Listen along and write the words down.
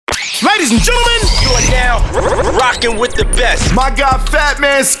Ladies and gentlemen, you are now rocking with the best. My guy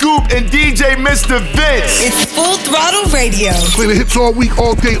Fatman, Scoop, and DJ Mr. Vince. It's Full Throttle Radio. Play the hits all week,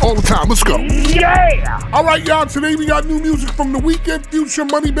 all day, all the time. Let's go. Yeah! All right, y'all. Today we got new music from The Weeknd, Future,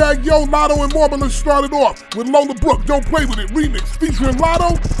 Moneybagg Yo, Lotto, and more. But let's start it off with Lola Brooke, Don't Play With It remix featuring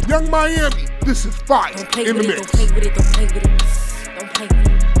Lotto, Young Miami. This is fire in the mix. Don't play with it, don't play with it. Don't play with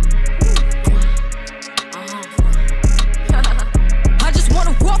it. I just want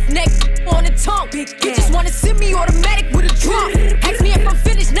a roughneck on the tongue. You just wanna send me automatic with a drum. Ask me if I'm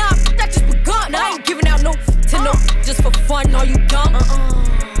finished, nah, I just begun. I ain't giving out no to no, just for fun. Are you dumb?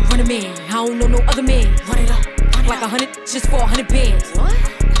 Run a man, I don't know no other man. Run it up, like 100, just for 100 bands. What?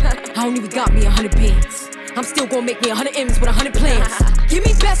 I don't even got me 100 bands. I'm still gonna make me 100 M's with 100 plans. Give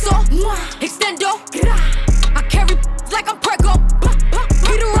me peso, extendo. I carry like I'm Prego.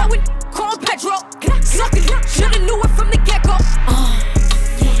 Get around with call Pedro. Shoulda knew it from the get-go.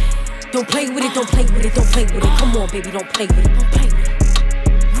 Don't play with it, don't play with it, don't play with it. Come on, baby, don't play with it, don't play with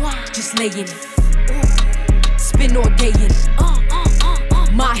it. Just lay in it. Spin all day in it.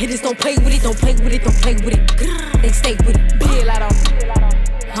 My hitters don't play with it, don't play with it, don't play with it. They stay with it.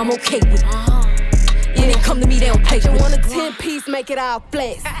 I'm okay with it. When they come to me, they don't play with it. He just want a 10-piece, make it all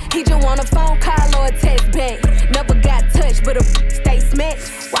flex. He just want a phone call or a text back. Never got touched, but a stay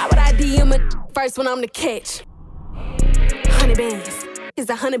smacked. Why would I DM it first when I'm the catch? 100 bands, it's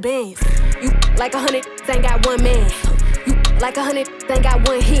 100 bands. You like 100, ain't got one man. You like 100, ain't got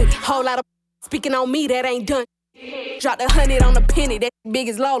one hit. Whole lot of speaking on me that ain't done. Drop the 100 on the penny, that big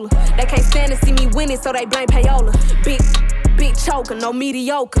as Lola. They can't stand to see me winning, so they blame payola. Big choker, no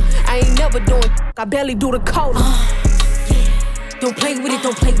mediocre. I ain't never doing, I barely do the cola. Don't play with it,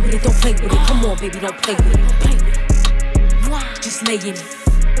 don't play with it, don't play with it. Come on, baby, don't play with it, don't play with it. Just lay in it.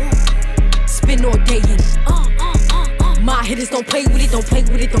 Spin all day in it. My hitters don't play with it, don't play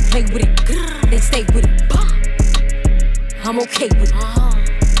with it, don't play with it. They stay with it. I'm okay with it.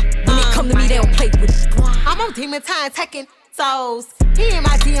 When they come to me, they don't play with it. I'm on demon time taking souls. He in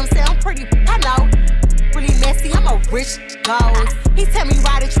my DM say I'm pretty, I know. Really messy, I'm a rich ghost. He tell me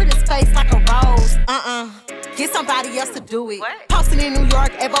ride it, treat his face like a rose. Get somebody else to do it. What? Posting in New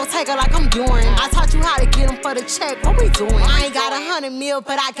York at Bottega like I'm doing. I taught you how to get him for the check. What we doing? I ain't got 100 mil,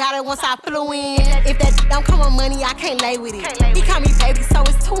 but I got it once I flew in. If that don't come with money, I can't lay with it. He call me baby, so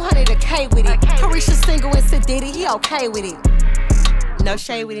it's 200 a K with it. Carisha single and Sadiddy, he okay with it. No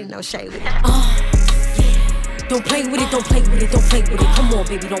shade with it, no shade with it. Don't play with it, don't play with it, don't play with it. Come on,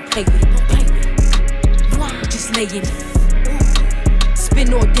 baby, don't play with it, don't play with it. Just lay in it.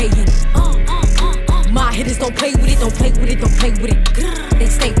 Spin all day in it. My hitters don't play with it, don't play with it, don't play with it. They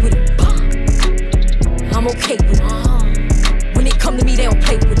stay with it. I'm okay with it. When they come to me, they don't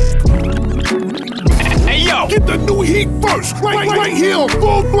play with it. Hey yo, get the new heat first, right here on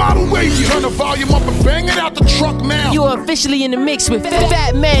Full Throttle Radio. Turn the volume up and bang it out the truck now. You are officially in the mix with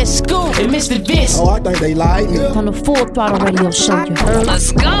Fatman, Scoop, and Mr. Vince. Oh, I think they like me. On the Full Throttle Radio show, you heard?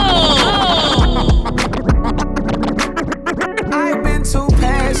 Let's go! I've been too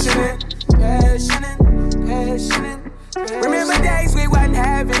passionate. Remember days we wasn't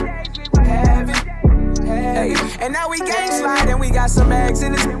having. Hey, and now we gang slide and we got some mags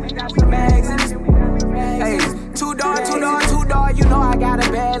in this. Hey, two door, you know I got a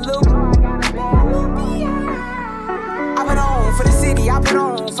bad look. I put on for the city, I put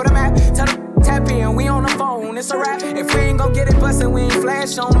on for the map. Tell them tap in, we on the phone, it's a wrap. If we ain't gon' get it bustin', we ain't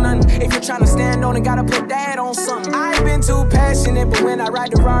flash on nothing. If you're tryna stand on it, gotta put that on something. I ain't been too passionate, but when I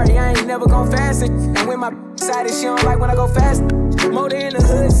ride the Rari, I ain't never gon' fast it. And when my side is, she don't like when I go fast. Motor in the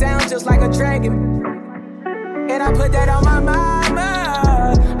hood, sound just like a dragon. And I put that on my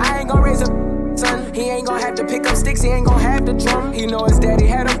mama. I ain't gon' raise a son. He ain't gon' have to pick up sticks, he ain't gon' have the drum. He know his daddy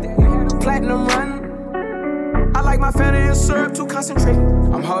had a platinum run. I like my family and syrup too concentrated.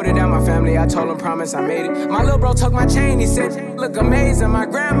 I'm holding down my family, I told him promise I made it. My little bro took my chain, he said, look amazing. My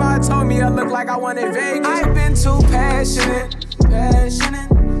grandma told me I look like I wanted Vegas. I've been too passionate.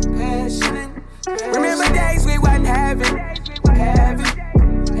 Remember days we wasn't having.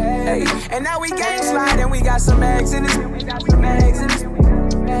 Hey, and now we gang slide and we got some mags in this.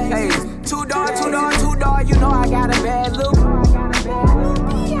 Hey, two door, you know I got a bad look.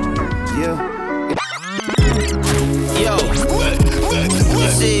 Yeah. Yo,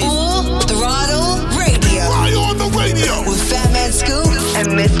 this is Full Throttle Radio. Right on the radio with Fatman, Scoop, and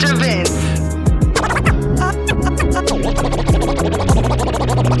Mr. Vince.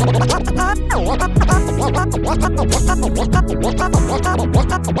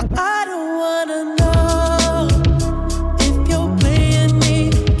 I don't wanna know if you're playing me.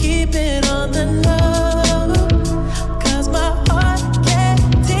 Keep it on the low, 'cause my heart can't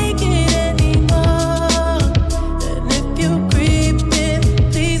take it.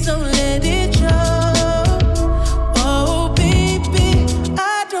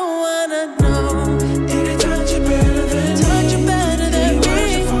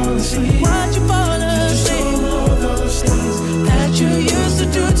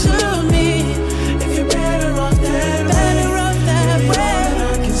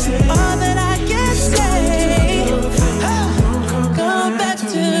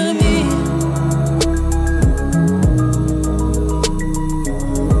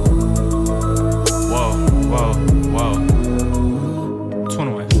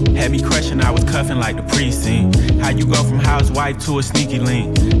 precinct. How you go from housewife to a sneaky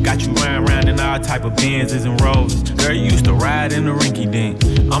link? Got you round in all type of Benzes and Rolls. Girl, you used to ride in the rinky dink.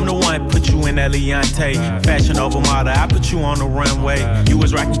 I'm the one put you in that Leontay. Fashion over model, I put you on the runway. You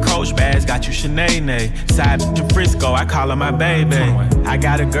was rocking Coach bags, got you Sinead. Side in Frisco, I call her my baby. I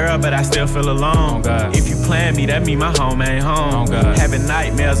got a girl, but I still feel alone. If you plan me, that mean my home ain't home. Having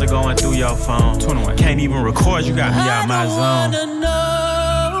nightmares are going through your phone. Can't even record, you got me out my zone. I wanna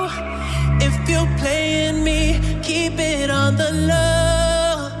know if you're playing me, keep it on the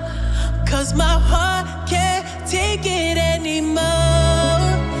low. 'Cause my heart can't take it anymore.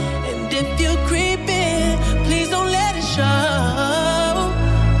 And if you're creeping, please don't let it show.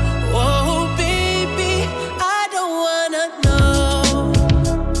 Oh, baby, I don't wanna know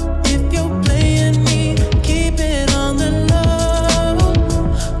if you're playing me, keep it on the low.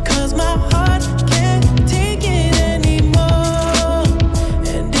 'Cause my heart can't take it anymore.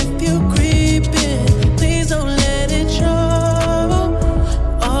 And if you're creeping, please don't let it show.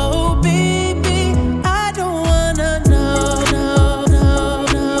 Oh, baby, I don't wanna know.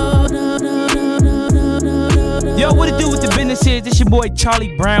 Yo, what it do with the business is? This your boy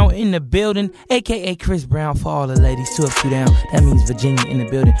Charlie Brown in the building, aka Chris Brown for all the ladies 2 up, 2 down. That means Virginia in the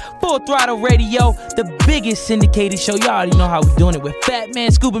building. Full Throttle Radio, the biggest syndicated show. Y'all already know how we doing it with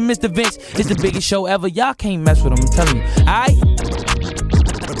Fatman, Scoop, and Mr. Vince. It's the biggest show ever. Y'all can't mess with them, I'm telling you. Alright?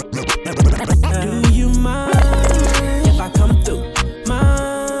 Do you mind if I come through?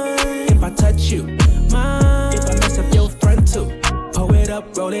 Mind if I touch you? Mind if I mess up your front too? Pull it up,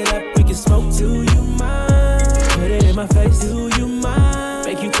 roll it up, we can smoke. Do you mind? Put it in my face. Do you mind?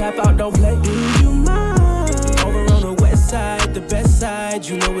 Make you tap out, don't play. Do you mind? Over on the west side, the best side,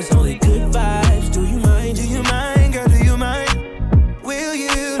 you know it's only good vibes. Do you mind? Do you mind, girl? Do you mind? Will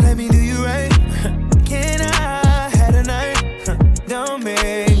you let me do you right? Can I have a night? Don't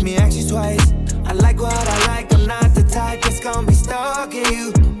make me ask you twice. I like what I like, I'm not the type that's gonna be stalking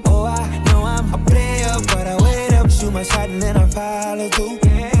you. Oh, I know I'm a player, but I wait up, shoot my shot and then I follow through.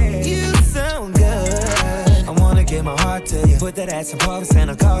 Yeah. You sound good, I wanna give my heart to you. Put that ass in pause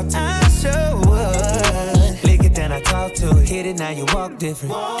and I call to you. I sure would. Lick it, then I talk to it. Hit it, now you walk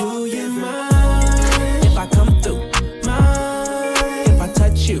different. Do you mind if I come through? Mind if I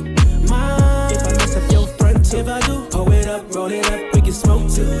touch you? Mind if I mess up your front too? If I do, pull it up, roll it up, we can smoke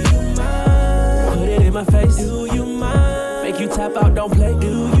too. Do you mind? Put it in my face. Do you mind? Make you tap out, don't play.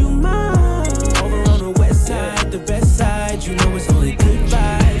 Do you mind? Over on the west side, the best side, you know it's only good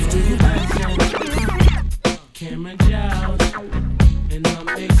vibes. Do you mind? Camera Giles, and I'm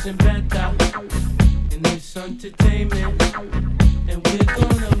mixing better in this entertainment, and we're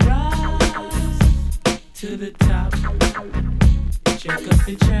gonna rise to the top. Check up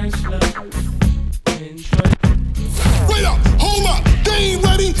the chancellor. Wait up, hold up, they ain't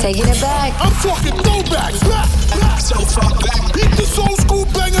ready. Taking it back. I'm talking throwbacks. So far back. Beat this old school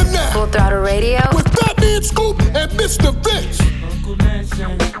banger now. Full Throttle Radio with Fatman, Scoop, and Mr. Vince. Uncle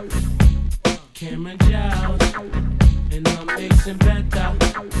Nelson, Cameron Giles, and I'm mixing better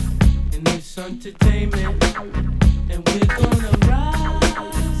in this entertainment, and we're gonna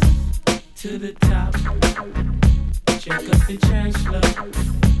rise to the top. Check up the chancellor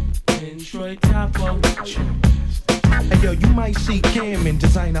in Troy Topo. Hey yo, you might see Cam in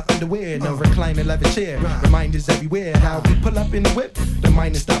designer underwear, no recliner leather chair. Reminders everywhere how we pull up in the whip, the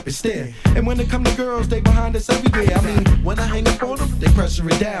miners stop and stare. And when it come to girls, they behind us everywhere. I mean, when I hang up on them, they pressure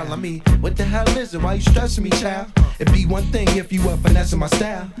it down. I mean, what the hell is it? Why you stressing me, child? It'd be one thing if you were finessing my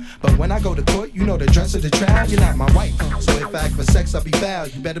style, but when I go to court, you know the dress of the trial. You're not my wife, so if I act for sex, I'll be foul.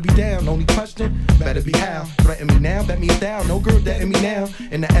 You better be down. Only question, better be how. Threaten me now, bet me down. No girl dating me now.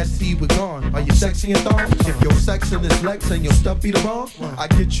 In the SC, we're gone. Are you sexy and thong? If your sex in this Lex and your stuff be the wrong, I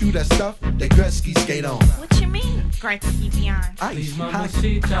get you that stuff that Gretzky skate on. What you mean, Gretzky beyond? Please,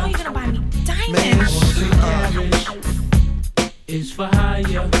 Mamacita. How you gonna buy me diamonds? Is for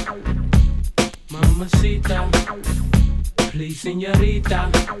hire. Mamacita, please, señorita.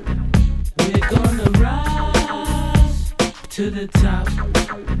 We're gonna rise to the top.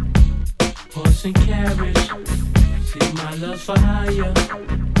 Horse and carriage. See my love for hire.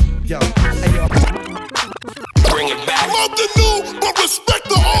 Yo, hey yo. Bring it back. Love the new, but respect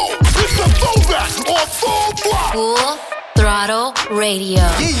the old. It's a throwback on Full Block. Full Throttle Radio.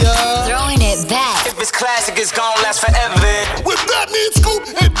 Yeah. Throwing it back. If it's classic, it's gonna last forever. With Fatman, Scoop,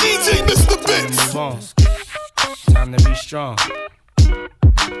 and DJ Mr. Vince. Bones. Time to be strong.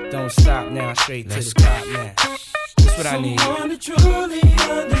 Don't stop now, straight to the top now. That's what I need. Someone to truly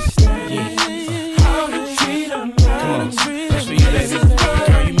understand how to treat a man. Come on, that's for you, baby.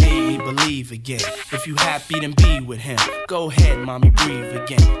 Girl, you made me believe again. If you happy, then be with him. Go ahead, mommy, breathe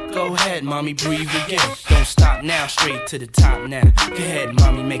again. Go ahead, mommy, breathe again. Don't stop now, straight to the top now. Go ahead,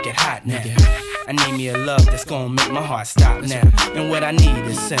 mommy, make it hot now. I need me a love that's gonna make my heart stop now. And what I need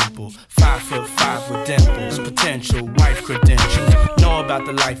is simple. 5'5" with dimples, potential wife credentials. Know about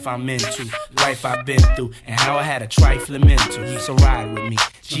the life I'm into, life I've been through, and how I had a trifling mental. So ride with me,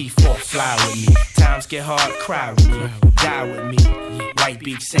 G4, fly with me. Times get hard, cry with me, die with me. White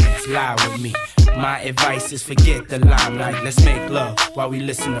beach saints, lie with me. My advice is forget the limelight. Let's make love while we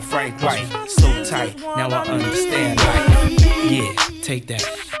listen to Frank White. So tight, now I understand life. Yeah, take that.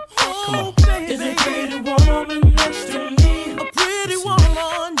 Come on. Is a pretty woman next to me? A pretty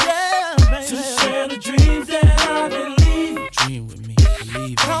woman, yeah, baby. To share the dreams that I believe. Dream with me,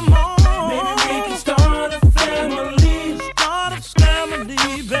 believe. Come on, maybe we can start a family. Start a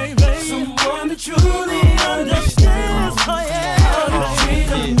family, baby. Someone that truly understands. Oh yeah.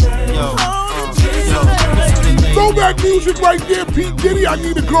 Throwback music right there, P. Diddy. I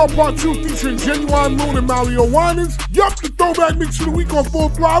Need a Girl Part 2 featuring Genuine Moon and Mario Winans. Yup, the Throwback Mix of the Week on Full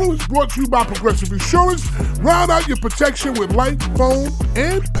Throttle is brought to you by Progressive Insurance. Round out your protection with life, phone,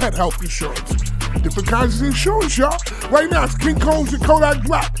 and pet health insurance. Different kinds of insurance, y'all. Right now, it's King Combs and Kodak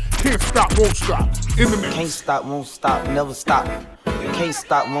Black. Can't stop, won't stop. In the mix. Can't stop, won't stop, never stop. Can't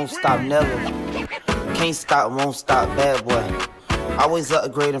stop, won't stop, never. Can't stop, won't stop, bad boy. Always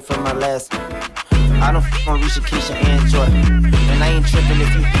upgrading from my last. I don't f*** on Risha, Keisha, and Joy. And I ain't tripping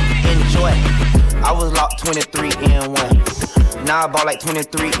if you enjoy. I was locked 23 and 1. Now I bought like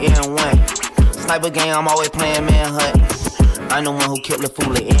 23 and 1. Sniper game, I'm always playing manhunt. I'm the one who killed the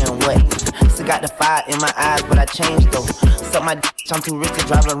fool and what? Still got the fire in my eyes, but I changed though. Suck my d***, I'm too rich to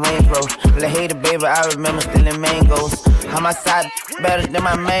drive a Range Rover. Let hater baby, I remember stealing mangoes. How my side better than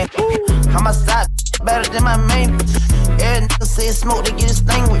my main? How my side better than my main? Every nigga say it's smoke, they get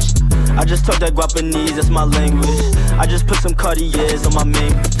extinguished. I just talk that Guapanese, that's my language. I just put some Cartiers on my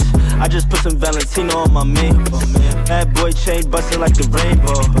main. I just put some Valentino on my main. Bad boy chain bustin' like the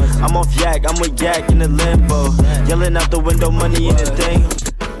rainbow. I'm off yak, I'm with yak in the limbo. Yelling out the window, money in the thing.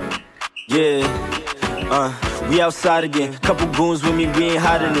 Yeah, we outside again. Couple goons with me, we ain't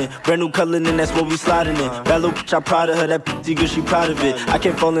hiding it. Brand new color, and that's what we sliding in. That little bitch, I proud of her, that pretty good, she proud of it. I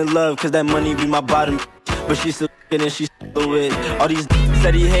can't fall in love, cause that money be my bottom. But she still and she still with all these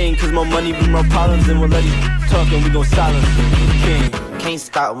said he hating, cause more money be more problems. And we'll let these talk and we gon' silence him. Can't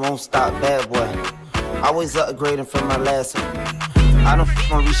stop, won't stop, bad boy. Always upgrading from my last one. I don't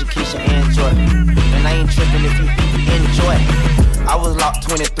f*** on Risha, Keisha, and Joy. And I ain't tripping if you enjoy. I was locked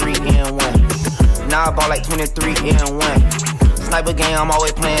 23 and 1. Now I bought like 23 and 1. Sniper game, I'm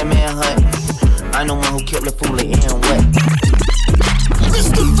always playing manhunt. I'm the one who killed the fool and what?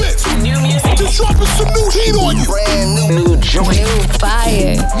 Mr. Vince, new music, just dropping some new heat on you. Brand new joint. New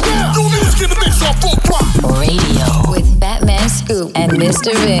fire. Now, new music in the mix on Full Throttle Radio with Fatman Scoop and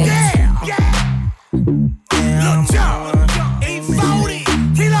Mr. Vince.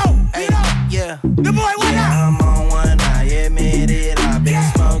 The boy, what up? I'm on one, I admit it. I've been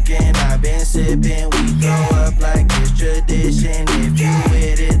smoking, I've been sipping. We go up like it's tradition. If you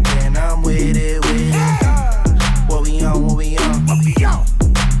with it, then I'm with it, with it. What we on, what we on? What we on?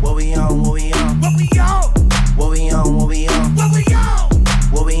 What we on, what we on? What we on? What we on, what we on? What we on?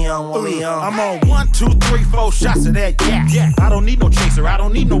 What we on, what we on? I'm on 1, 2, 3, 4 shots of that yak. I don't need no chaser, I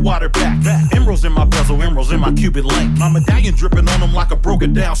don't need no water back. Emeralds in my bezel, emeralds in my Cuban link. My medallion dripping on them like a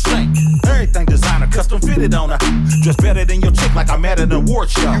broken down sink. Everything designer, custom fitted on her. Dress better than your chick like I'm at an award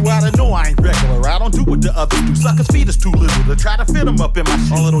show. You oughta know I ain't regular, I don't do what the others do. Suckers' feet is too little to try to fit them up in my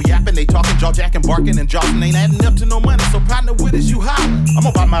shit. All little yapping, they talking, jaw jacking, barking, and jawing ain't adding up to no money. So partner with us, you hollering. I'm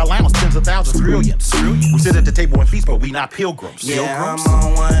about my allowance, tens of thousands, trillions. We sit at the table and feast, but we not pilgrims. Yeah, pilgrims. I'm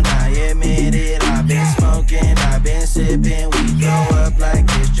on one, I admit it. I've been smoking, I've been sipping. We go up like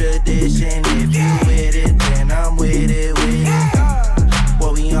it's tradition. If you with it, then I'm with it, with it.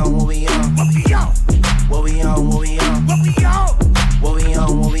 What we on, what we on? What we on? What we on, what we on? What we on? What we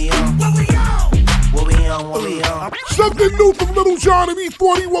on, what we on? What we on? What we on, what we on? Something new from Little John and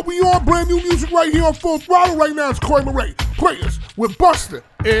E40. What we on? Brand new music right here on Full Throttle. Right now it's Coy Murray. Players with Buster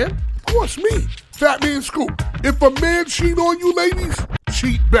and, of course, me, Fatman Scoop. If a man cheat on you, ladies,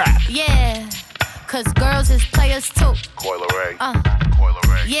 cheat back. Yeah, cause girls is players too. Coil Ray. Coil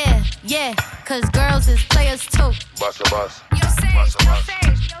Ray. Yeah, cause girls is players too. Buster Bus.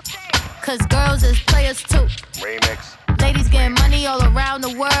 Cause girls is players too. Remix. Ladies getting money all around the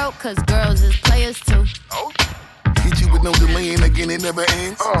world, cause girls is players too. Oh. Get you with no delaying again, it never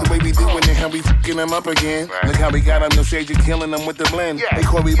ends. The way we doing it, how we fucking them up again. Look how we got them, no shade, you killing them with the blend. They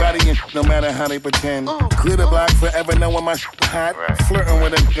call me body and no matter how they pretend. Clear the block forever, knowing my hot. Flirting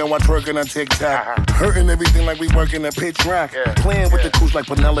with a nigga while twerking on TikTok. Hurting everything like we working a pitch rock. Playing with the crews like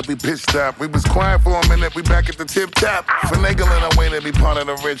Penelope Pitch Stop. We was quiet for a minute, we back at the tip top. Finagling our way to be part of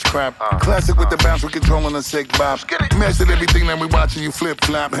the rich crap. Classic with the bounce, we controlling the sick bop. Mastered everything that we watching you flip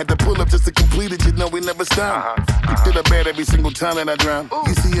flop. Had to pull up just to complete it, you know we never stop. Did a bad every single time that I drop.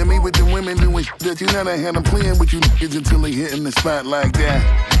 You see me with the women doing that you never had them playing with you niggas until they hitting the spot like that.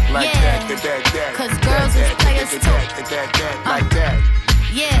 Like that. Cause girls is players too. Like that.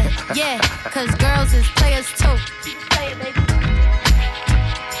 Yeah, cause girls is players too. Play it, baby.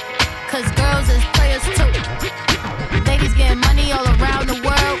 Cause girls is players too. Ladies getting money all around the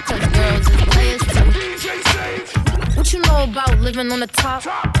world, cause girls is players too. What you know about living on the top?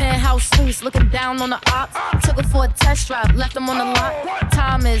 Penthouse suites, looking down on the ops. Took her for a test drive, left them on the lot.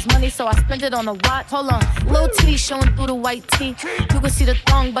 Time is money, so I spent it on a watch. Hold on, little T showing through the white tee. You can see the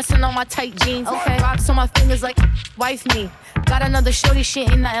thong busting on my tight jeans. Okay, rocks on my fingers like wife me. Got another shorty, she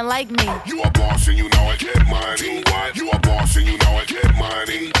ain't nothing like me. You a boss and you know it, get money. What? You a boss and you know it, get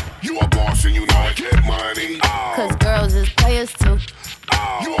money. You a boss and you know it, get money. Cause girls is players too.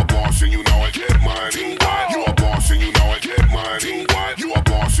 You a boss and you know it, get money. What? You a boss and you know it, get money. What? You a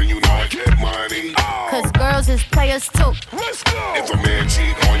boss and you know it, get money. Cause girls is players too. Let's go. If a man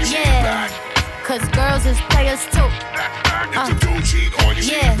cheat on you, cheat back. Cause girls is players too. If a dude cheat on you,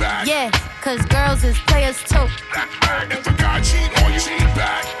 cheat back. Yeah, cause girls is players too. If a guy cheat on you, cheat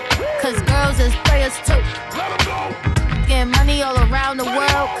back. Cause girls is players too. Let 'em go. Getting money all around the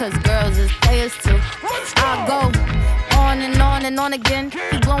world, cause girls is players too. I go on and on again.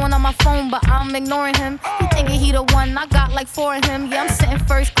 He blowing on my phone, but I'm ignoring him. He thinking he the one, I got like 4 of him. Yeah, I'm sitting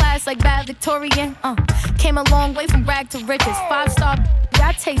first class like bad Victorian. Came a long way from rag to riches. 5-star, yeah,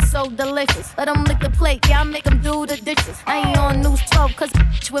 I taste so delicious. Let him lick the plate, yeah, I make him do the dishes. I ain't on news 12, cause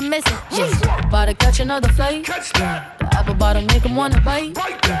we're missing. About to catch another flight. The apple bottom make him wanna bite.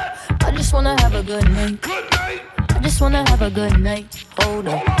 I just wanna have a good night. I just wanna have a good night. Hold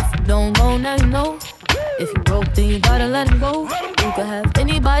up, if you don't go, now you know. If you broke, then you gotta let him go. You could have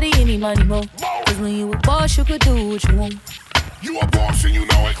anybody, any money, mo. Cause when you a boss, you could do what you want. You a boss and you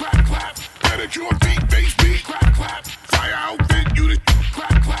know it, clap, clap. Pedicure, feet, bass beat, clap, clap. Fire outfit, you the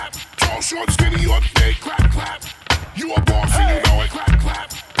clap, clap. Tall, short, skinny, or big, clap, clap. You a boss and you know it, clap,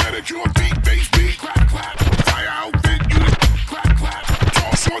 clap. Pedicure, feet, bass beat, clap, clap. Fire outfit, you the clap, clap.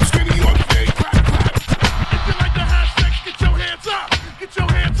 Tall, short, skinny, or big, clap, clap. If you like to have sex, get your hands up. Get your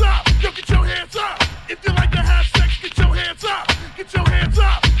hands up. Yo, get your hands up. If you like to have sex, get your hands up. Get your hands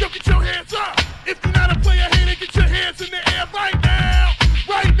up. Yo, get your hands up. If you're not a player hater, get your hands in the air right now.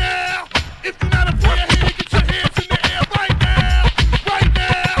 Right now. If you're not a player hater, get your hands in the air right now. Right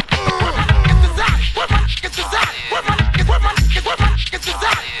now. Get the zot. Get the zot. Get the zot. Get the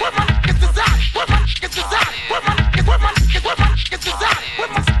zot. Get the zot. Get the zot.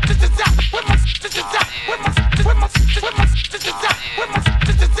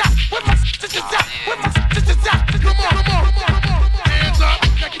 Come on. Hands up.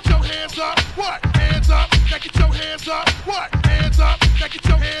 Now get your hands up. What? Hands up. Now get your hands up. What? Hands up. Now get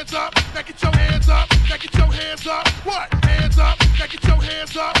your hands up. Now get your hands up. Now get your hands up. What? Hands up. Now get your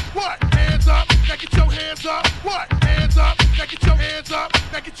hands up. What? Hands up. Now get your hands up. What? Hands up. Now get your hands up.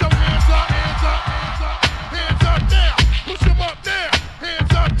 Now get your hands up. Hands up. Hands up. Hands up now. Push 'em up now.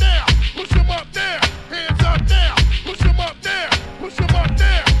 Hands up now. Push 'em up now. Hands up now. Push 'em up now. Push 'em up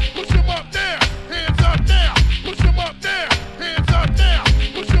now. Push 'em up now. Hands up now. Push 'em up now. Hands up now.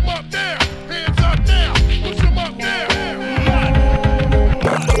 Push 'em up now. Hands up now. Push 'em up now.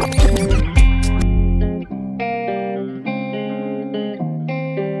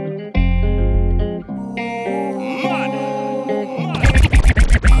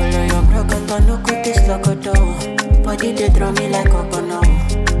 Body they draw me like Okono.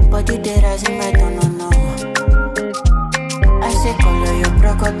 Body they rise in my no. I say color your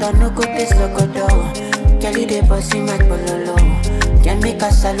brocodo, no good this locodo. Kelly they bossy my pololo. Can make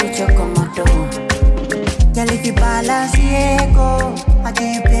a salute your comodo. Kelly if you balance Diego, I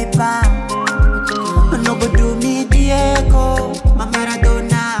give you paper. No go do me Diego, my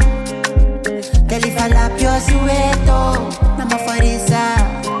Maradona. Kelly if I lap your sueto, na ma farisa.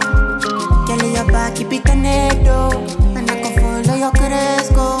 Kelly your back keep it connected, and I can follow your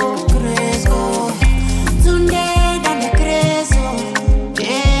cresco. Tunde dale creso,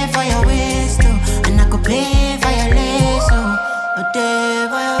 pay for your waist, and I could pay for your lace, pay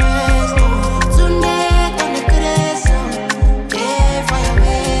for your waist. Tunde dale creso, pay for your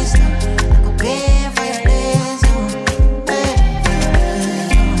waist, I could pay for your lace,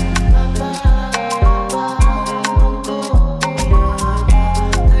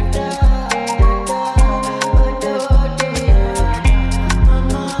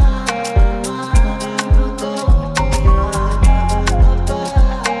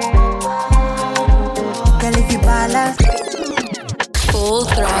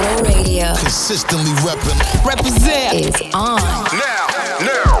 Throttle Radio. Consistently repping. Represent is on. Now.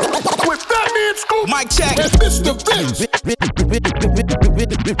 With Fatman Scoop. Mic check. And Mr. Vince.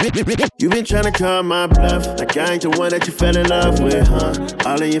 You been tryna call my bluff, like I ain't the one that you fell in love with, huh?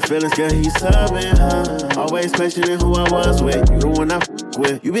 All in your feelings, girl, he's subbing, huh? Always questioning who I was with, you the one I f***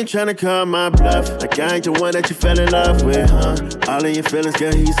 with. You been tryna call my bluff, like I ain't the one that you fell in love with, huh? All in your feelings,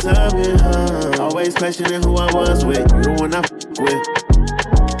 girl, he's subbing, huh? Always questioning who I was with, you the one I f*** with.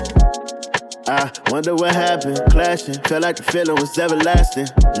 I wonder what happened, clashing. Felt like the feeling was everlasting.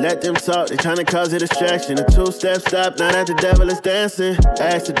 Let them talk, they tryna cause a distraction. A two-step stop, now that the devil is dancing.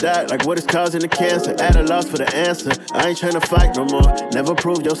 Ask the doc, like what is causing the cancer. At a loss for the answer. I ain't tryna fight no more. Never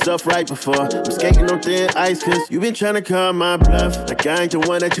proved yourself right before. I'm skating on thin ice, cause you been tryna call my bluff. Like I ain't the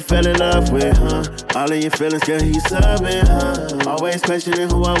one that you fell in love with, huh? All in your feelings, girl, he's subbing, huh? Always questioning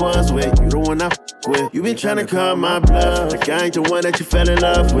who I was with. You the one I f*** with. You been tryna call my bluff. Like I ain't the one that you fell in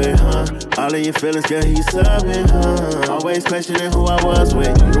love with, huh? All in your feelings, girl, he's subbing, huh? Always questioning who I was with.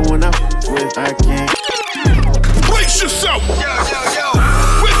 You the one I f*** with, I can't. Brace yourself! Yo!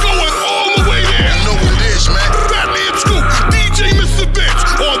 We're going all the way there! You know what it is, man. Fatman Scoop, DJ Mr. Vince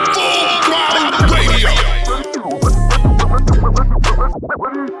on Full Throttle Radio.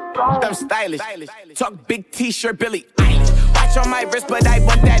 I'm stylish. Talk big t-shirt, Billy Eilish. Watch on my wrist, but I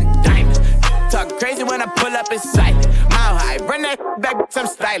want that diamond. Talk crazy when I pull up inside. Mile high, run that back, I'm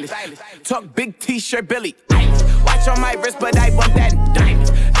stylish. Talk big t-shirt, Billy Eilish. Watch on my wrist, but I want that diamond.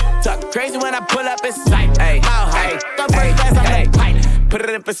 Talk crazy when I pull up inside. Mile high, the first class, I'm the pilot. Put it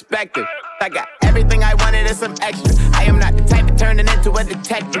in perspective. I got everything I wanted and some extra. I am not the type of turning into a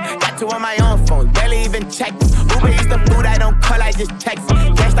detective. Got two on my own phone, barely even checked them. Uber Eats the food I don't call, I just text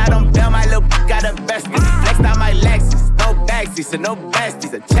it. Cashed out on bail, my little got invested. Flexed out my Lexus, no backseat, so no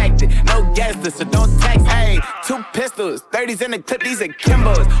besties. I checked it, no guesses, so don't text. Hey, 2 pistols, 30s in the clip, these are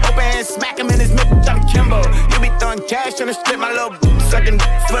Kimbos. Open hand, smack him in his mid, I'm Kimbo. You be throwing cash on the strip, my little sucking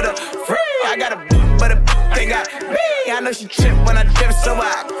for the free. I got a but a they got me. I know she trip when I dip, so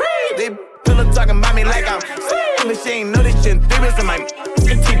I agree. They pillow talking about me like I'm slim, but she ain't know this shit in 3 minutes in my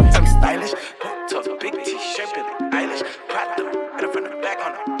teeth. I'm stylish. Talk big t-shirt, Billy Eilish. Prada, right from the back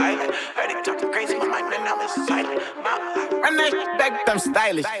on the island. Heard they talking crazy, my mind now is silent. Run that back, I'm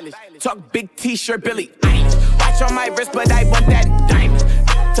stylish. Talk big t-shirt, Billy Eilish. Watch on my wrist, but I want that diamond.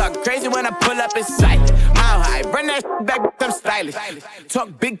 Talk crazy when I pull up inside. Mile high, run that back, I'm stylish.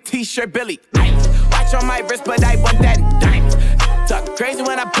 Talk big t-shirt, Billy Eilish. Watch on my wrist, but I want that diamond. Talk crazy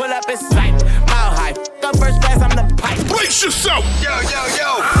when I pull up inside. Mile high, the first class, I'm the pipe. Brace yourself! Yo!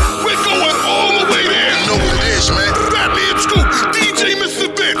 We're going all the way there! You know what it is, man. Fatman Scoop, DJ Mr.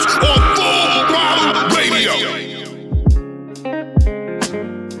 Vince on Full Throttle Radio.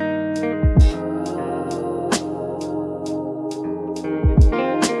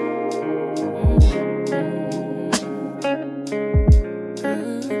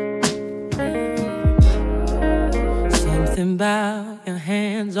 Something about your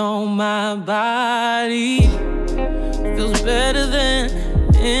hands on my body feels better than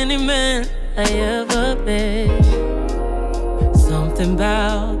any man I ever met. Something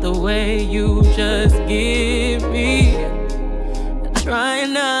about the way you just give me. I'm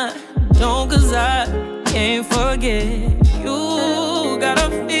trying not, don't, cause I can't forget. You got a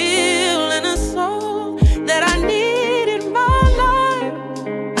feel and a soul that I need in my life.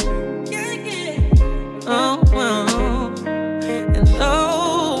 Yeah. Oh. And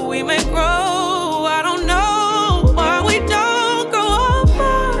though we may grow, I don't know why we don't grow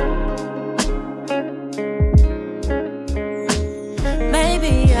apart.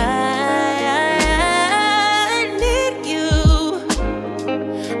 Maybe I need you,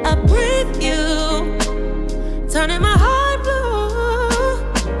 I breathe you, turning my heart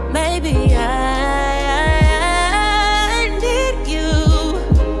blue. Maybe I need you,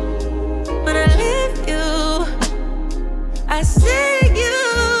 when I leave you, I see.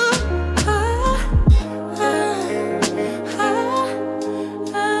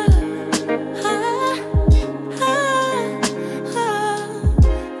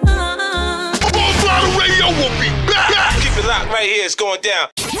 Right here, it's going down.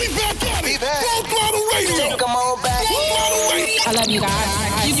 We back at it. Full Throttle Radio. Come on back. I love you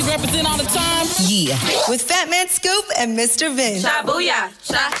guys. You represent all the time. Yeah. With Fatman Scoop and Mr. Vince. Shabuya,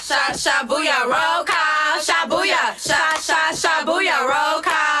 shabuya, roll call. Shabuya, shabuya, roll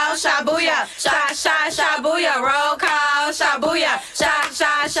call. Shabuya, shabuya, roll call. Shabuya,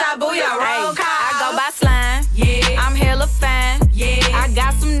 shabuya, roll call. I go by slime. Yeah. I'm hella fine. Yeah. I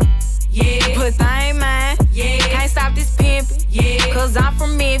got some. Yeah. But I ain't mine. Yeah. Can't stop this pimpin'. Yeah. Cause I'm from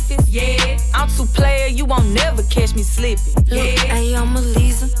from Memphis. Yeah, I'm too player, you won't never catch me slipping. Look, ayy, I'm a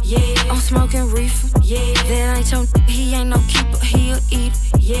Lisa. Yeah, I'm smoking reefer. Yeah, that ain't your he ain't no keeper, he a eater.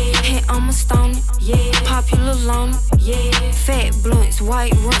 Yeah, hey, I'm a stoner. Yeah, popular loner. Yeah, fat blunts,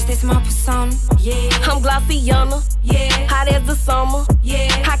 white runs, that's my persona. Yeah, I'm Glossiana. Yeah, hot as the summer. Yeah,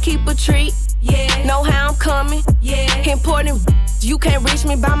 I keep a treat. Yeah, know how I'm coming. Yeah, important. You can't reach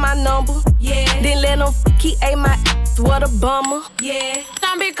me by my number. Yeah, then let him he ate my ass, what a bummer. Yeah,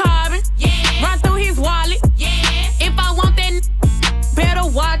 I'm big carbon. Yeah, run through his wallet. Yeah, if I want that, better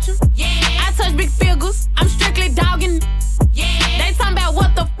watch him. Yeah, I touch big figures. I'm strictly dogging. Yeah, they talking about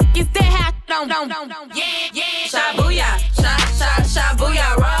what the is that how don't. Yeah, yeah. Shabuya,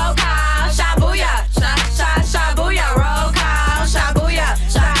 shabuya, roll call. Shabuya, shabuya, roll call. Shabuya,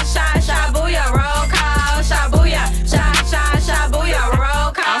 shabuya, roll call. Shabuya, shabuya,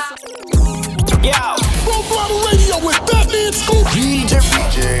 roll call. Yo, Full Throttle Radio with Fatman, Scoop, DJ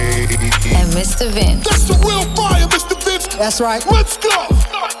and Mr. Vince. That's the real fire, Mr. Vince. That's right. Let's go.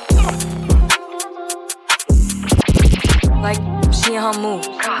 Like she in her move,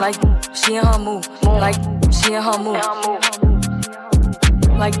 like she in her move, like she in her move,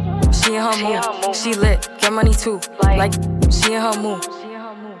 like she in her move. She lit, get money too, like she in her move.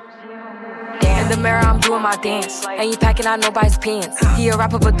 In the mirror, I'm doing my dance. Ain't packing out nobody's pants. He a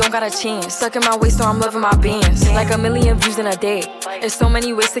rapper, but don't got a chance. Stuck in my waist, so I'm loving my bands. Like 1 million views in a day. There's so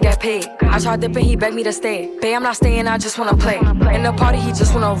many ways to get paid. I tried dipping, he begged me to stay. Babe, I'm not staying, I just wanna play. In the party, he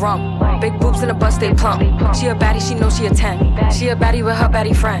just wanna rum. Big boobs in the bus, they plump. She a baddie, she knows she a 10. She a baddie with her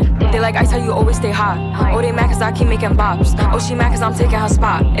baddie friend. They like ice, how you always stay hot. Oh, they mad cause I keep making bops. Oh, she mad cause I'm taking her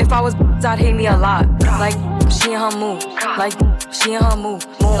spot. If I was I'd hate me a lot. Like, she in her move. Like, she in her move.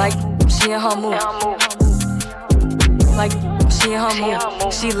 Like, she in her move. Like, she in her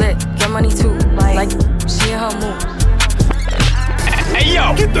move. She lit, get money too. Like, she in her move. Hey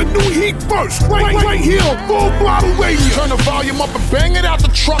yo, get the new heat first, right here on Full Throttle Radio. Turn the volume up and bang it out the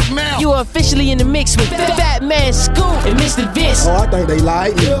truck now. You are officially in the mix with Fatman, Scoop, and Mr. Vince. Oh, I think they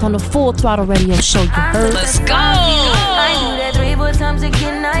lied. Yeah. On the Full Throttle Radio show, you heard? Let's go. I do that 3-4 times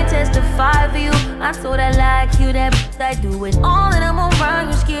again, I testify for you. I'm so that like you, that I do it all and I'm around,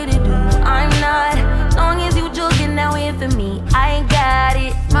 you scared to do. I'm not, long as you joking now in for me, I ain't got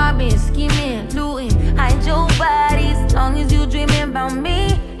it. My bitch scheming, looting, hide your bodies. Long as you dreaming about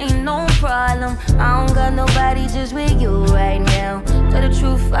me, ain't no problem. I don't got nobody just with you right now. Tell the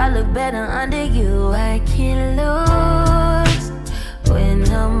truth, I look better under you. I can't lose when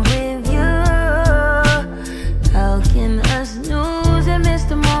I'm with you. How can I snooze and miss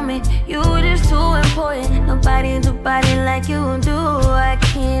the moment? You just too important. Nobody do body like you do. I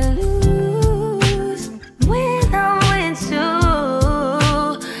can't lose when I'm with you.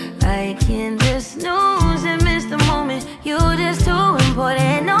 I can just snooze and miss the moment. You just too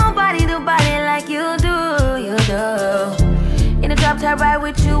important. Nobody do body like you do. You do. In the drop top ride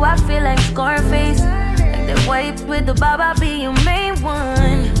with you, I feel like Scarface. Like that white with the bob, I'll be your main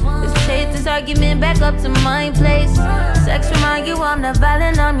one. Let's take this argument back up to my place. Sex remind you I'm not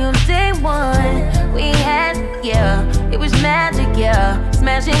violent, I'm your day one. We had, yeah, it was magic, yeah.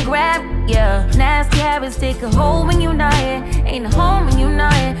 Smash and grab, yeah. Nasty habits take a hold when you're not here. Ain't a home when you're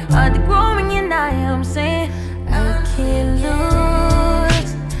not here. Hard to grow when you're not here. I'm saying I can't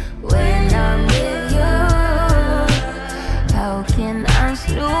lose when I'm with you. How can I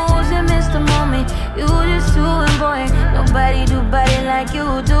snooze and miss the moment? You just too important. Nobody do body like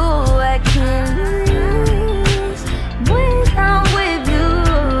you do. I can't lose when I'm with you.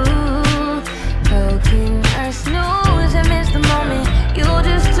 How can I snooze and miss the moment? You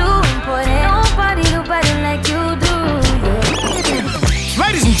just too important. Nobody do body like you do.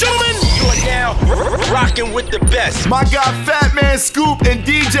 Ladies and gentlemen, You are now rocking with the best. my guy Fatman, Scoop, and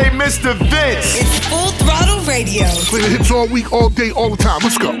DJ Mr. Vince. It's Full Throttle Radio. Play the hits all week, all day, all the time.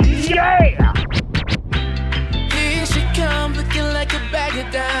 Let's go. Yeah! Here she come looking like a bag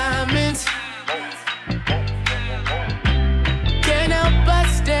of diamonds. Can't help but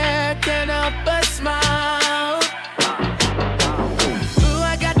stare, can't help but smile. Ooh,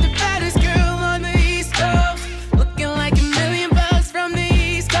 I got the baddest girl on the East Coast, looking like $1 million from the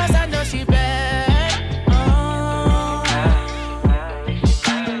East Coast. I know she bad. Oh.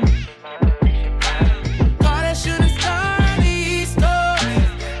 Call that shooting star on the East Coast.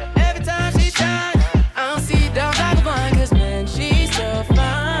 Every time she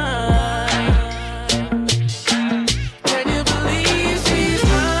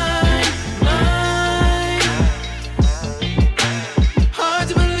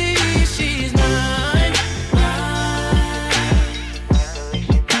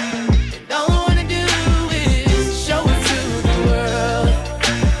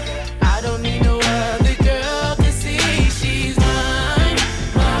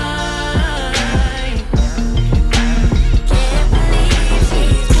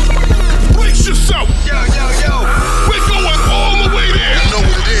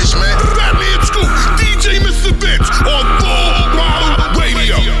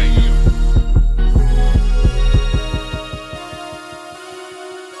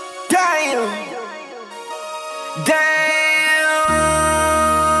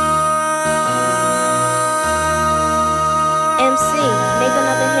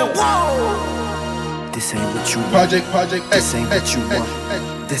This ain't what you want. Project, this ain't what you want.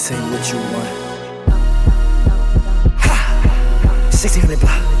 This ain't what you want. Ha! 1600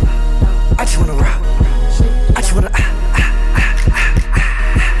 block. I just wanna rock. I just wanna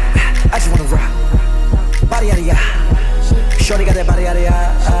I just wanna rock. Body yada yada. Shorty got that body yada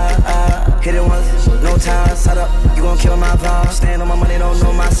yada. Hit it once, no time. Side up, you gon' kill my vibe. Stand on my money, don't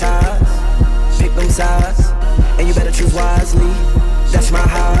know my size. Pick them sides, and you better choose wisely. That's my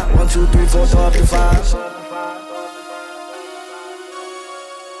high. 1, 2, 3, 4, throw up to 5.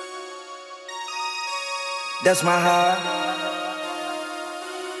 That's my high.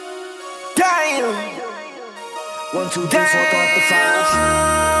 Damn. 1, 2, 3, 4, throw up to 5.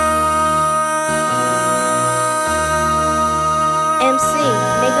 MC,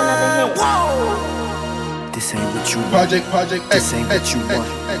 make another hit. Whoa. This ain't what you want. Project. This ain't what you want.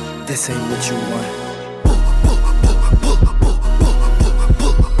 This ain't what you want.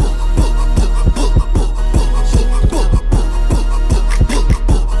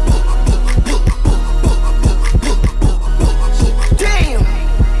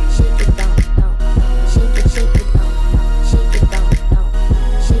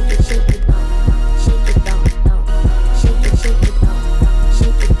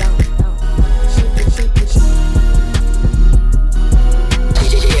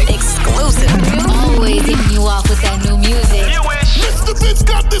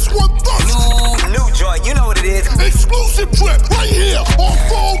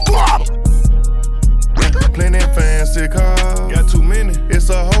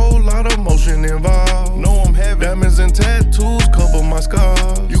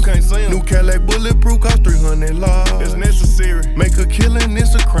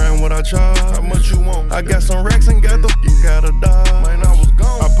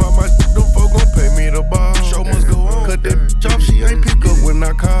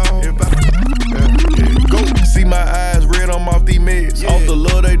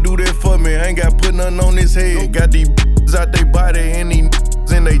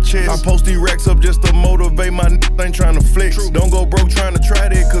 I post these racks up just to motivate my ain't trying to flex. Don't go broke trying to try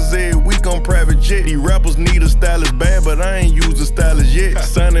that, cause every week on private jet. These rappers need a stylist bad, but I ain't used a stylist yet.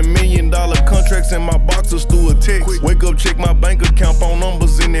 Signing $1 million contracts in my boxers through a text. Wake up, check my bank account on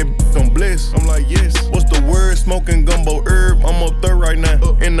numbers in that I'm blessed. I'm like, yes. What's the word? Smoking gumbo herb. I'm up there right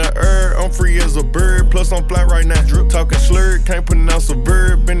now. In the air, I'm free as a bird. Plus I'm fly right now. Talking slurred, can't pronounce a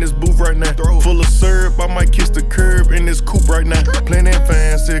verb in this booth right now. Full of syrup, I might kiss the curb in this coupe right now. Plenty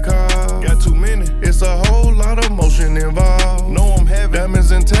fancy cars, got too many. It's a whole lot of motion involved. Know I'm having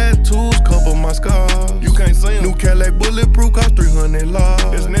diamonds and tattoos cover my scars. You can't see them. New Cadillac bulletproof cost 300 laws.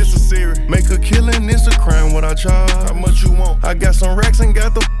 It's necessary. Make a killing, it's a crime what I charge. How much you want? I got some racks and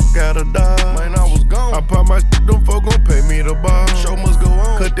got the out of dodge. Man, I was gone. I pop my shit, them folk gon' pay me the bar. Show must go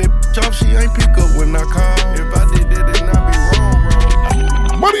on. Cut that bitch off, she ain't pick up when I call. If I did that, then I'd be wrong.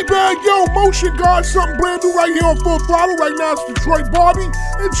 Moneybag, yo, Motion Guard, something brand new right here on Full Throttle. Right now it's Detroit Barbie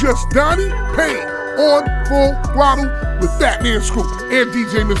and just Donnie Payne on Full Throttle with Fatman Scoop and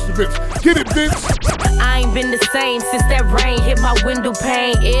DJ Mr. Vince. Get it, Vince? I ain't been the same since that rain hit my window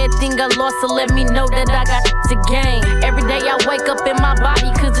pane. Everything I lost, so let me know that I got to gain. Every day I wake up in my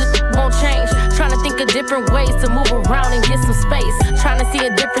body, cause it won't change. Trying to think of different ways to move around and get some space. Trying to see a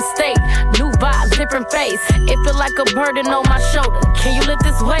different state, new vibes, different face. It feel like a burden on my shoulder. Can you lift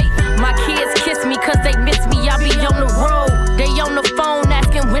this weight? My kids kiss me cause they miss me, I be on the road. They on the phone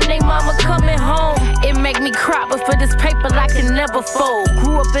asking when they mama coming home. It make me cry, but for this paper I can never fold.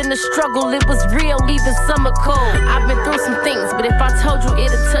 Grew up in the struggle, it was real, even summer cold. I've been through some things, but if I told you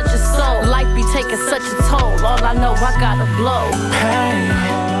it'd touch your soul. Life be taking such a toll, all I know I gotta blow. Pain,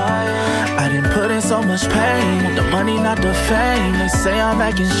 I didn't put in so much pain. The money, not the fame. They say I'm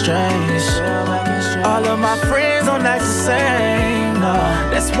acting strange. All of my friends don't act the same. No,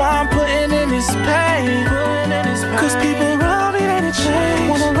 that's why I'm putting in this pain. Cause people around me, they didn't change.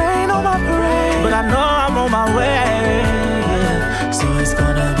 Wanna rain on my parade, but I know I'm on my way. Yeah. So it's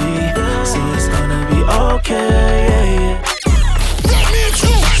gonna be okay.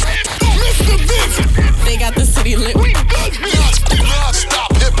 Mr. Vince. They got the city lit.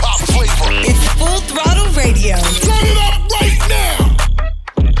 Non-stop hip-hop flavor. It's Full Throttle Radio. Turn it up right now.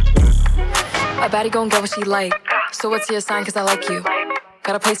 A baddie gon' get what she like. So what's your sign? Cause I like you.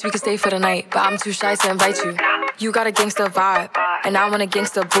 Got a place we can stay for the night, but I'm too shy to invite you. You got a gangster vibe, and I want a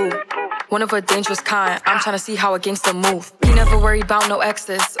gangster boo. One of a dangerous kind, I'm tryna see how a gangster move. He never worry about no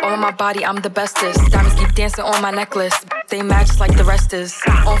exes. All on my body, I'm the bestest. Diamonds keep dancing on my necklace. They match like the rest is.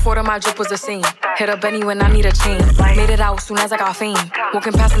 On Florida, my drip was a scene. Hit up Benny when I need a chain. Made it out soon as I got fame.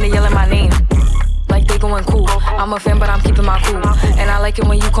 Walking past and they yelling my name. Like they going cool. I'm a fan, but I'm keeping my cool. And I like like it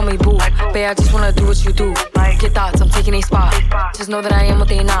when you call me boo. Babe, I just wanna do what you do. Get thoughts, I'm taking a spot. Just know that I am what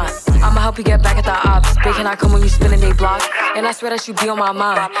they not. I'ma help you get back at the ops. Babe, can I come when you spinning they block? And I swear that you be on my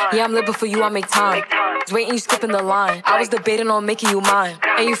mind. Yeah, I'm living for you, I make time. Just waiting, you skipping the line. I was debating on making you mine.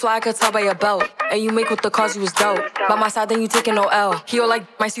 And you fly, I could tell by your belt. And you make with the cause you was dope. By my side, then you taking no L. He all like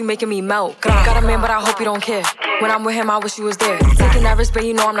mice, you making me melt. Got a man, but I hope you don't care. When I'm with him, I wish you was there. Taking that risk, but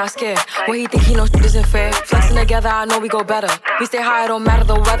you know I'm not scared. When he think he knows shit isn't fair. Flexing together, I know we go better. We stay high, it don't matter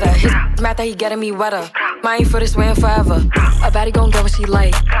the weather. His mad that he getting me wetter. Mine for this way and forever. A baddie gon' get what she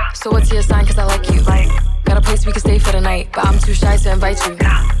like. So what's your sign, cause I like you. Got a place we can stay for the night, but I'm too shy to invite you.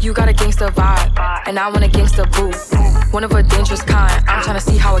 You got a gangster vibe, and I want a gangster boo. One of a dangerous kind, I'm tryna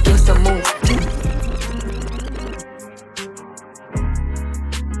see how a gangster move.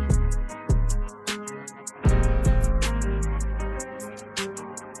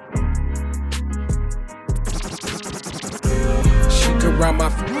 Ride my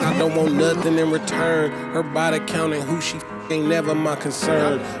I don't want nothing in return. Her body counting who she ain't never my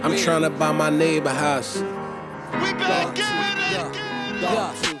concern. I'm trying to buy my neighbor house. We back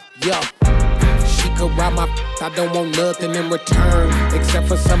yeah. She could ride my I don't want nothing in return. Except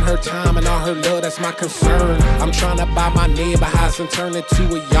for some her time and all her love, that's my concern. I'm trying to buy my neighbor house and turn it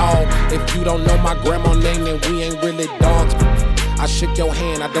to a y'all. If you don't know my grandma name, then we ain't really dogs. I shook your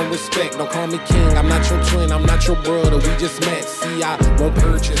hand, I don't respect, don't call me king. I'm not your twin, I'm not your brother, we just met. See, I won't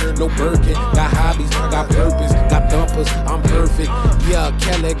purchase, no Birkin. Got hobbies, got purpose, got dumpers, I'm perfect. Yeah,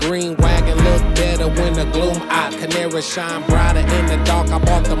 Kelly Green wagon look better when the gloom out. Canary shine brighter in the dark, I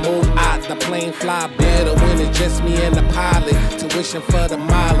bought the moon out. The plane fly better when it's just me and the pilot. Tuition for the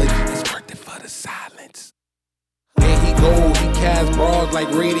mileage, it's worth it for the silence. There he goes, he cast bras like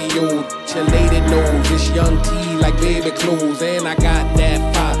radio. Your lady knows it's young T like baby clothes. And I got that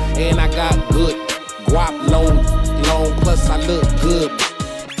fire, and I got good guap long, plus I look good.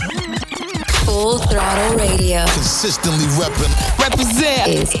 Full Throttle Radio. Consistently Represent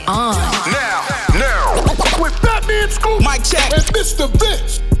is on. Now. With Fatman Scoop, Mic check, and Mr.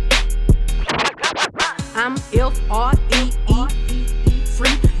 Vince. I'm F-R-E-E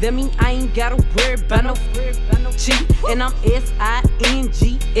free. That mean I ain't gotta worry about no cheat. And I'm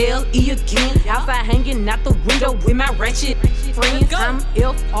S-I-N-G-L-E again. Outside hanging out the window with my ratchet friends. I'm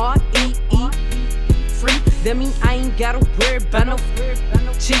F-R-E-E free. That mean I ain't gotta worry about no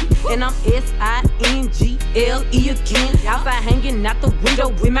cheat. And I'm S-I-N-G-L-E again. Outside hanging out the window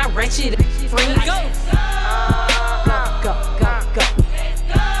with my ratchet friends. Go, go, go, go.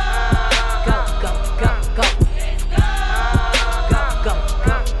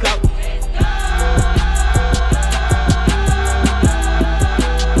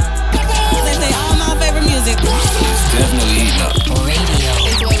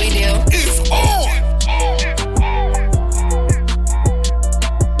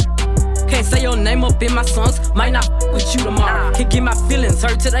 Up in my songs, might not with you tomorrow. Can get my feelings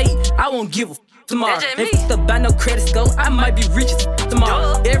hurt today, I won't give a tomorrow. If the buy no credit score, I might be rich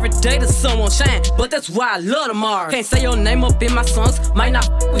tomorrow. Every day the sun won't shine, but that's why I love tomorrow. Can't say your name up in my songs, might not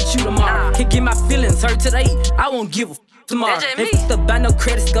with you tomorrow. Can get my feelings hurt today, I won't give a tomorrow. If the buy no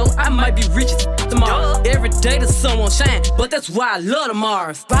credit score, I might be rich tomorrow. Every day the sun won't shine, but that's why I love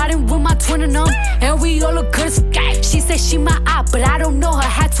tomorrow. Riding with my twin and and we all look good as She said she my eye, but I don't know her,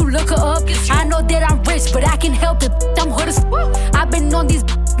 had to look her up. I know that I'm rich, but I can help it, I'm hood as I've been on these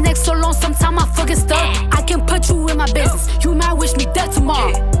necks so long, sometimes I fucking stuck. I can put you in my business, you might wish me dead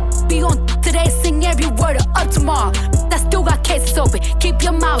tomorrow. Be on today, sing every word of up tomorrow. I still got cases open, keep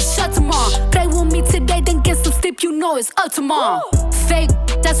your mouth shut tomorrow. Play with me today, then get some sleep, you know it's up tomorrow. Fake,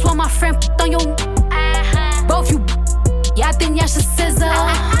 that's why my friend on your both you. Yeah, I think y'all should scissor.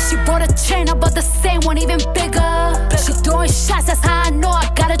 She bought a chain, I bought the same one, even bigger. She throwing shots, that's how I know I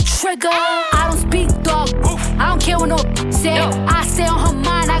got a trigger. I don't speak dog, I don't care what no say. I say on her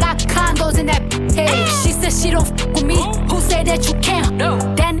mind, I got condos in that head. She said she don't f with me, who said that you can't?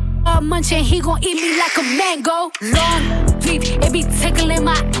 Then munchin', he gon' eat me like a mango. Long leaf, it be tickling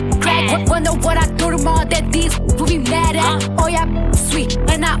my crack. Wonder what I do tomorrow that these will be mad at. Oh yeah, sweet,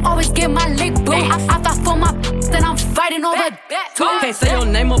 and I always get my lick boo. I fight for my then I'm fighting over that too. Can't say your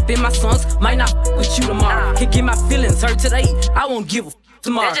name up in my songs, might not with you tomorrow. Can get my feelings hurt today, I won't give a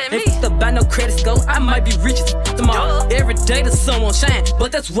tomorrow. If the buy no credit score, I might be rich tomorrow. Every day the sun won't shine,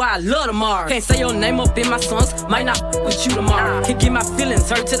 but that's why I love tomorrow. Can't say your name up in my songs, might not with you tomorrow. Can get my feelings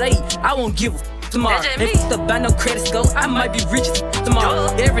hurt today, I won't give a tomorrow. If the buy no credit score, I might be rich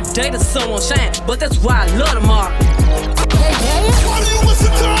tomorrow. Every day the sun won't shine, but that's why I love tomorrow. Why do you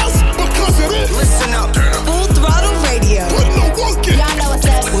listen to us? Because it is. Listen up. Full Throttle Radio. Put no work in. Y'all know what's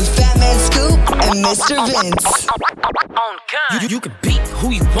up with Fatman Scoop and Mr. Vince. On gun. You can be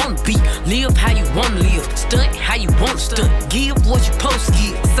who you wanna be, live how you wanna live, stunt how you wanna stunt, give what you supposed to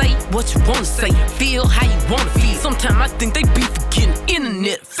give, say what you wanna say, feel how you wanna feel. Sometimes I think they be forgetting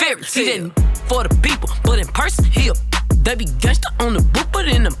internet fairy tale. That for the people, but in person here. They be gangsta on the book, but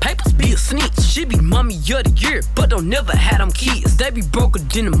in them papers be a snitch. She be mommy of the year, but don't never have them kids. They be broker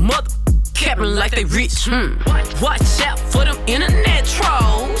than the mother, capping like they rich. Watch out for them internet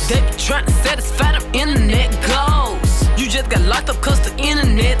trolls. They be trying to satisfy them internet goals. You just got locked up cause the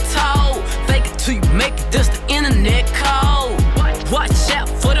internet told. Fake it till you make it, that's the internet code. Watch out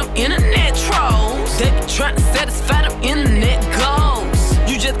for them internet trolls. They be trying to satisfy them internet goals.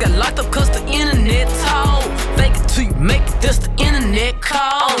 You just got locked up cause the internet told. Fake it till you make it, that's the internet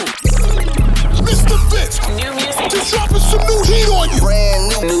code. Mr. Vince, just dropping some new heat on you.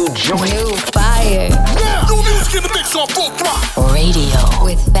 Brand new joint. New fire. Now, new music in the mix on Full Throttle Radio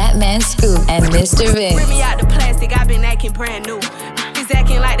with Fatman Scoop and Mr. Vince. Rip me out the plastic, I been acting brand new. He's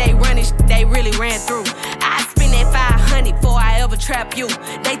acting like they running they really ran through. I spend that 500 before I ever trap you.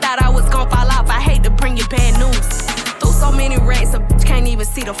 They thought I was gon' fall off, I hate to bring you bad news. Through so many racks, a bitch can't even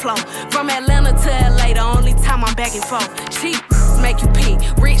see the flow. From Atlanta to LA, the only time I'm back and forth. She make you pee,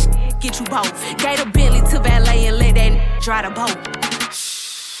 rich get you both. Gave a Bentley to valet and let that dry the boat.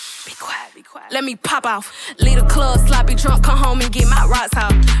 Be quiet, be quiet. Let me pop off. Leave the club, sloppy drunk, come home and get my rocks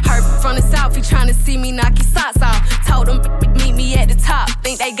off. Heard from the south, he tryna see me knock his socks off. Told him meet me at the top,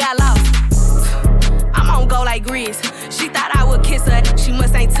 think they got lost. I'm on go like Grizz. She thought I would kiss her, she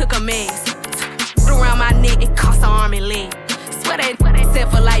must ain't took a mess. Around my neck, it cost an arm and leg. Swear that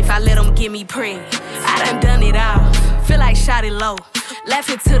set for life, I let them get me preg. I done it all, feel like shot it low.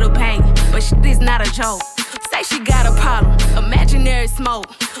 Laughing to the pain, but shit is not a joke. Say she got a problem, imaginary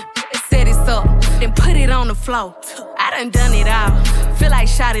smoke. Set it up, then put it on the floor. I done it all, feel like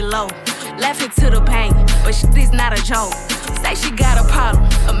shot it low. Laughing to the pain, but shit is not a joke. Say she got a problem,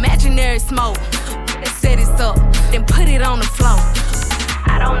 imaginary smoke. Set it up, then put it on the floor.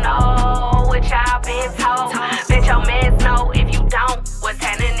 I don't know what y'all been told. Bet your mans know if you don't, what's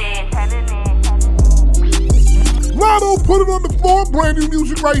happening. Lotto, put it on the floor. Brand new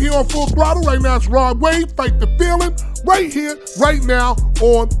music right here on Full Throttle. Right now it's Rod Wave, Fight the Feeling. Right here, right now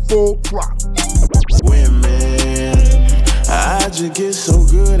on Full Throttle. Women, I just get so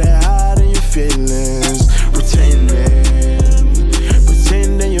good at hiding your feelings. Pretending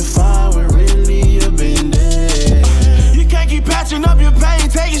you're fine when really you've been there. You can't keep patching up your pain,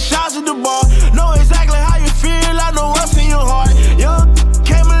 taking shots at the bar. Know exactly how you feel, I know what's in your heart. Young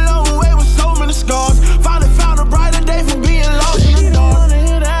came a long way with so many scars. Finally found a brighter day from being lost in the dark. Wanna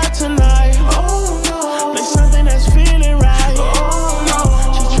hear that tonight? Oh no, play something that's feeling right. Oh no,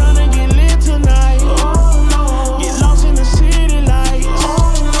 she's tryna get lit tonight. Oh no, get lost in the city lights.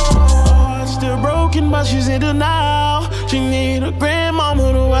 Oh no, heart's still broken but she's in denial. She need a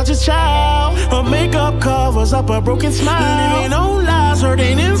grandmama to watch her child. Her makeup covers up her broken smile. Living on lies,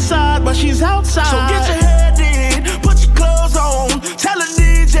 hurting inside, but she's outside. So get your head in, put your clothes on. Tell the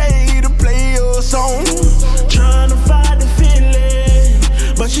DJ to play your song. Trying to fight the feeling,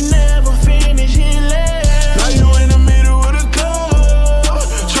 but you never finish healing. Now you in the middle of the club,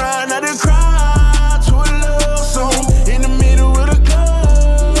 trying not to cry to a love song. In the middle of the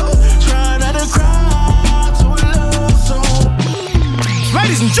club, trying not to cry to a love song.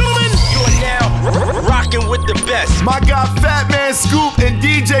 Ladies and gentlemen, you are now rocking with the best. My guy Fatman Scoop and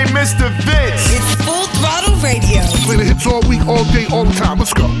DJ Mr. Vince. It's Full Throttle Radio. Play the hits all week, all day, all the time.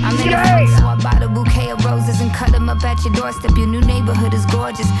 Let's go. I'm in the front, so I bought a bouquet of roses and cut them up at your doorstep. Your new neighborhood is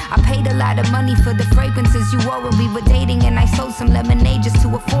gorgeous. I paid a lot of money for the fragrances you wore when we were dating, and I sold some lemonade just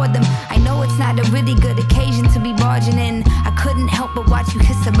to afford them. I know it's not a really good occasion to be barging in. I couldn't help but watch you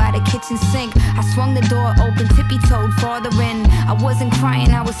kiss her by the kitchen sink. I swung the door open, tippy-toed farther in. I wasn't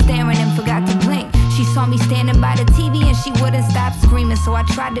crying, I was staring and forgot to blink. She saw me standing by the TV and she wouldn't stop screaming, so I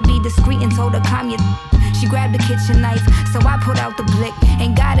tried to be discreet and told her, calm your. She grabbed the kitchen knife, so I pulled out the blick.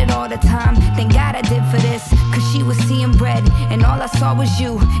 Ain't got it all the time, thank God I did for this. Cause she was seeing bread, and all I saw was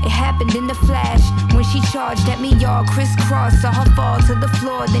you. It happened in the flash, when she charged at me, y'all crisscrossed. Saw her fall to the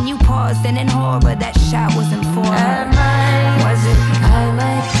floor, then you paused, and in horror, that shot wasn't for her. Was it? I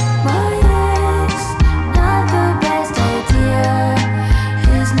like my ex, not the best idea.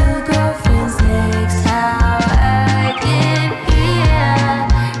 His new girlfriend's next, how I get here.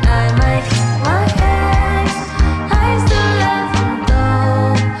 I like my ex, I still love him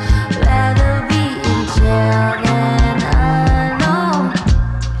though. Rather be in jail than alone.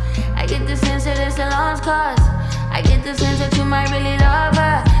 I get the sense that it's a lost cause. I get the sense that you might really love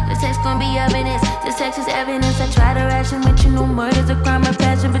her. Just text gon' be evidence. This text is evidence. I try to ration with you, no murder's a crime of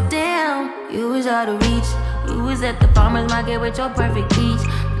passion. But damn, you was out of reach. You was at the farmer's market with your perfect peach.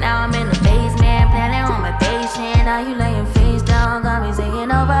 Now I'm in the basement, planning on my patient. Now you laying face down, got me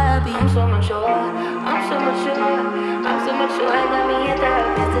singing over a beat. I'm so mature, I'm so mature, I'm so mature. I got me a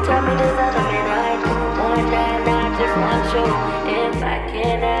therapist to tell me there's other men I don't want that, I just want you. If I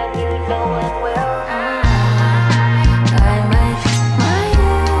can have you, knowing well, I might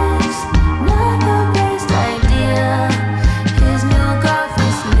minus, not the best idea. His new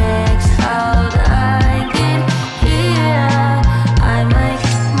girlfriend's next, how'd I get here? I might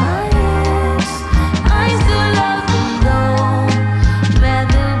minus, I still love him though.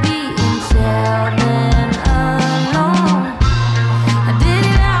 Rather be in jail than alone. I did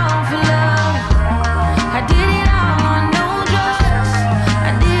it all for love. I did it all on no drugs.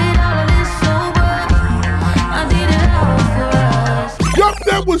 I did all of this sober. I did it all for us. Yup,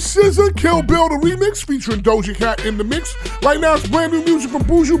 that was SZA, Kill Bill, the remix, featuring Doja Cat in the mix. Right now, it's brand new music from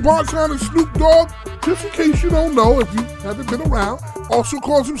Buju Banton and Snoop Dogg. Just in case you don't know, if you haven't been around, also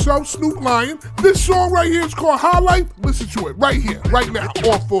calls himself Snoop Lion. This song right here is called High Life. Listen to it right here, right now,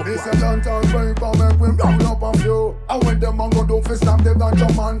 on Full This Throttle. a downtown brain for me, we round up a few. I went them and go do fi stop the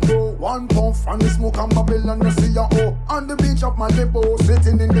ganja man crew. 1 puff and the smoke and Babylon no see ya oh. On the beach of Malibu,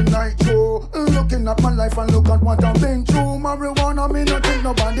 sitting in the night show. Looking at my life and look at what I've been through. Marijuana, me not think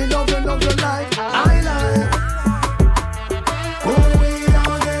nobody love you life. I like good weed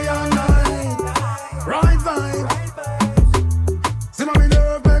all day all night. Right vibe. See my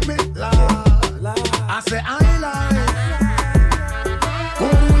nerve make me laugh. I say I like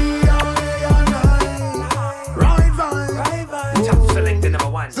good weed all day all night. Right vibe. Top select the number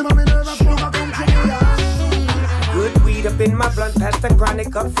 1. See my nerve and smoke a come to me. Good weed up in my blunt, past the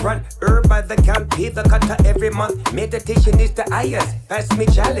chronic up front. Herb by the count, pay the cutter every month. Meditation is the highest, pass me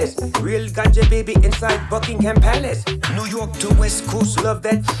chalice. Real ganja baby inside Buckingham Palace. New York to West Coast, love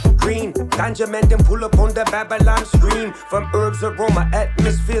that green. Ganja man them pull up on the Babylon stream. From herbs aroma,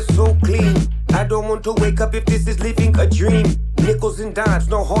 atmosphere so clean. I don't want to wake up if this is living a dream. Nickels and dimes,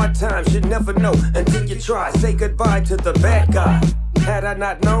 no hard times, you never know until you try. Say goodbye to the bad guy. Had I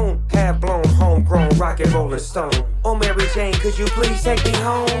not known, half-blown, homegrown, rock and rolling stone. Oh, Mary Jane, could you please take me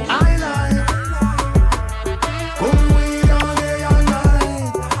home? I like good weed all day all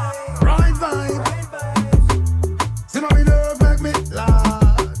night. Right vibe. See my nerve make me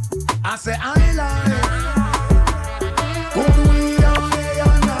laugh. I say I like good weed all day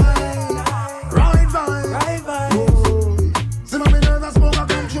all night. Right vibe. Oh. See my nerve and smoke a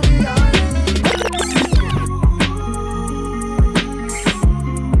come to me.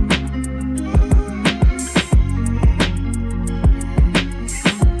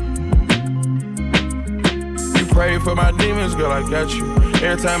 Pray for my demons, girl, I got you.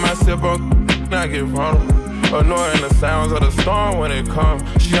 Every time I sip on, I get vulnerable. Annoying the sounds of the storm when it comes.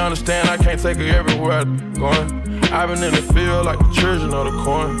 She understand I can't take her everywhere I'm going. I've been in the field like the children of the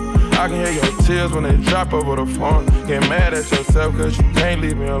corn. I can hear your tears when they drop over the phone. Get mad at yourself cause you can't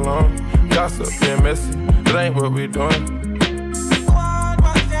leave me alone. Gossip, being messy, that ain't what we doing.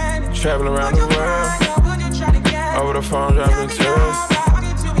 Traveling around the world, over the phone dropping tears.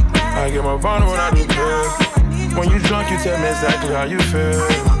 I get more vulnerable when I do pills. When you drunk, you tell me exactly how you feel.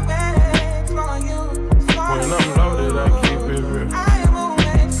 When I'm loaded, I keep it real.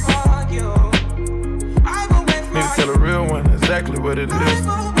 Need to tell a real one exactly what it is.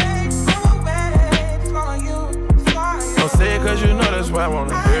 Don't say it cause you know that's why I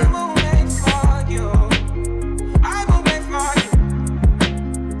wanna hear.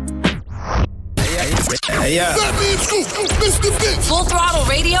 Fatman Scoop, Mr. Vince. Full Throttle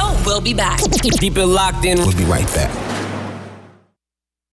Radio will be back. Keep it locked in. We'll be right back.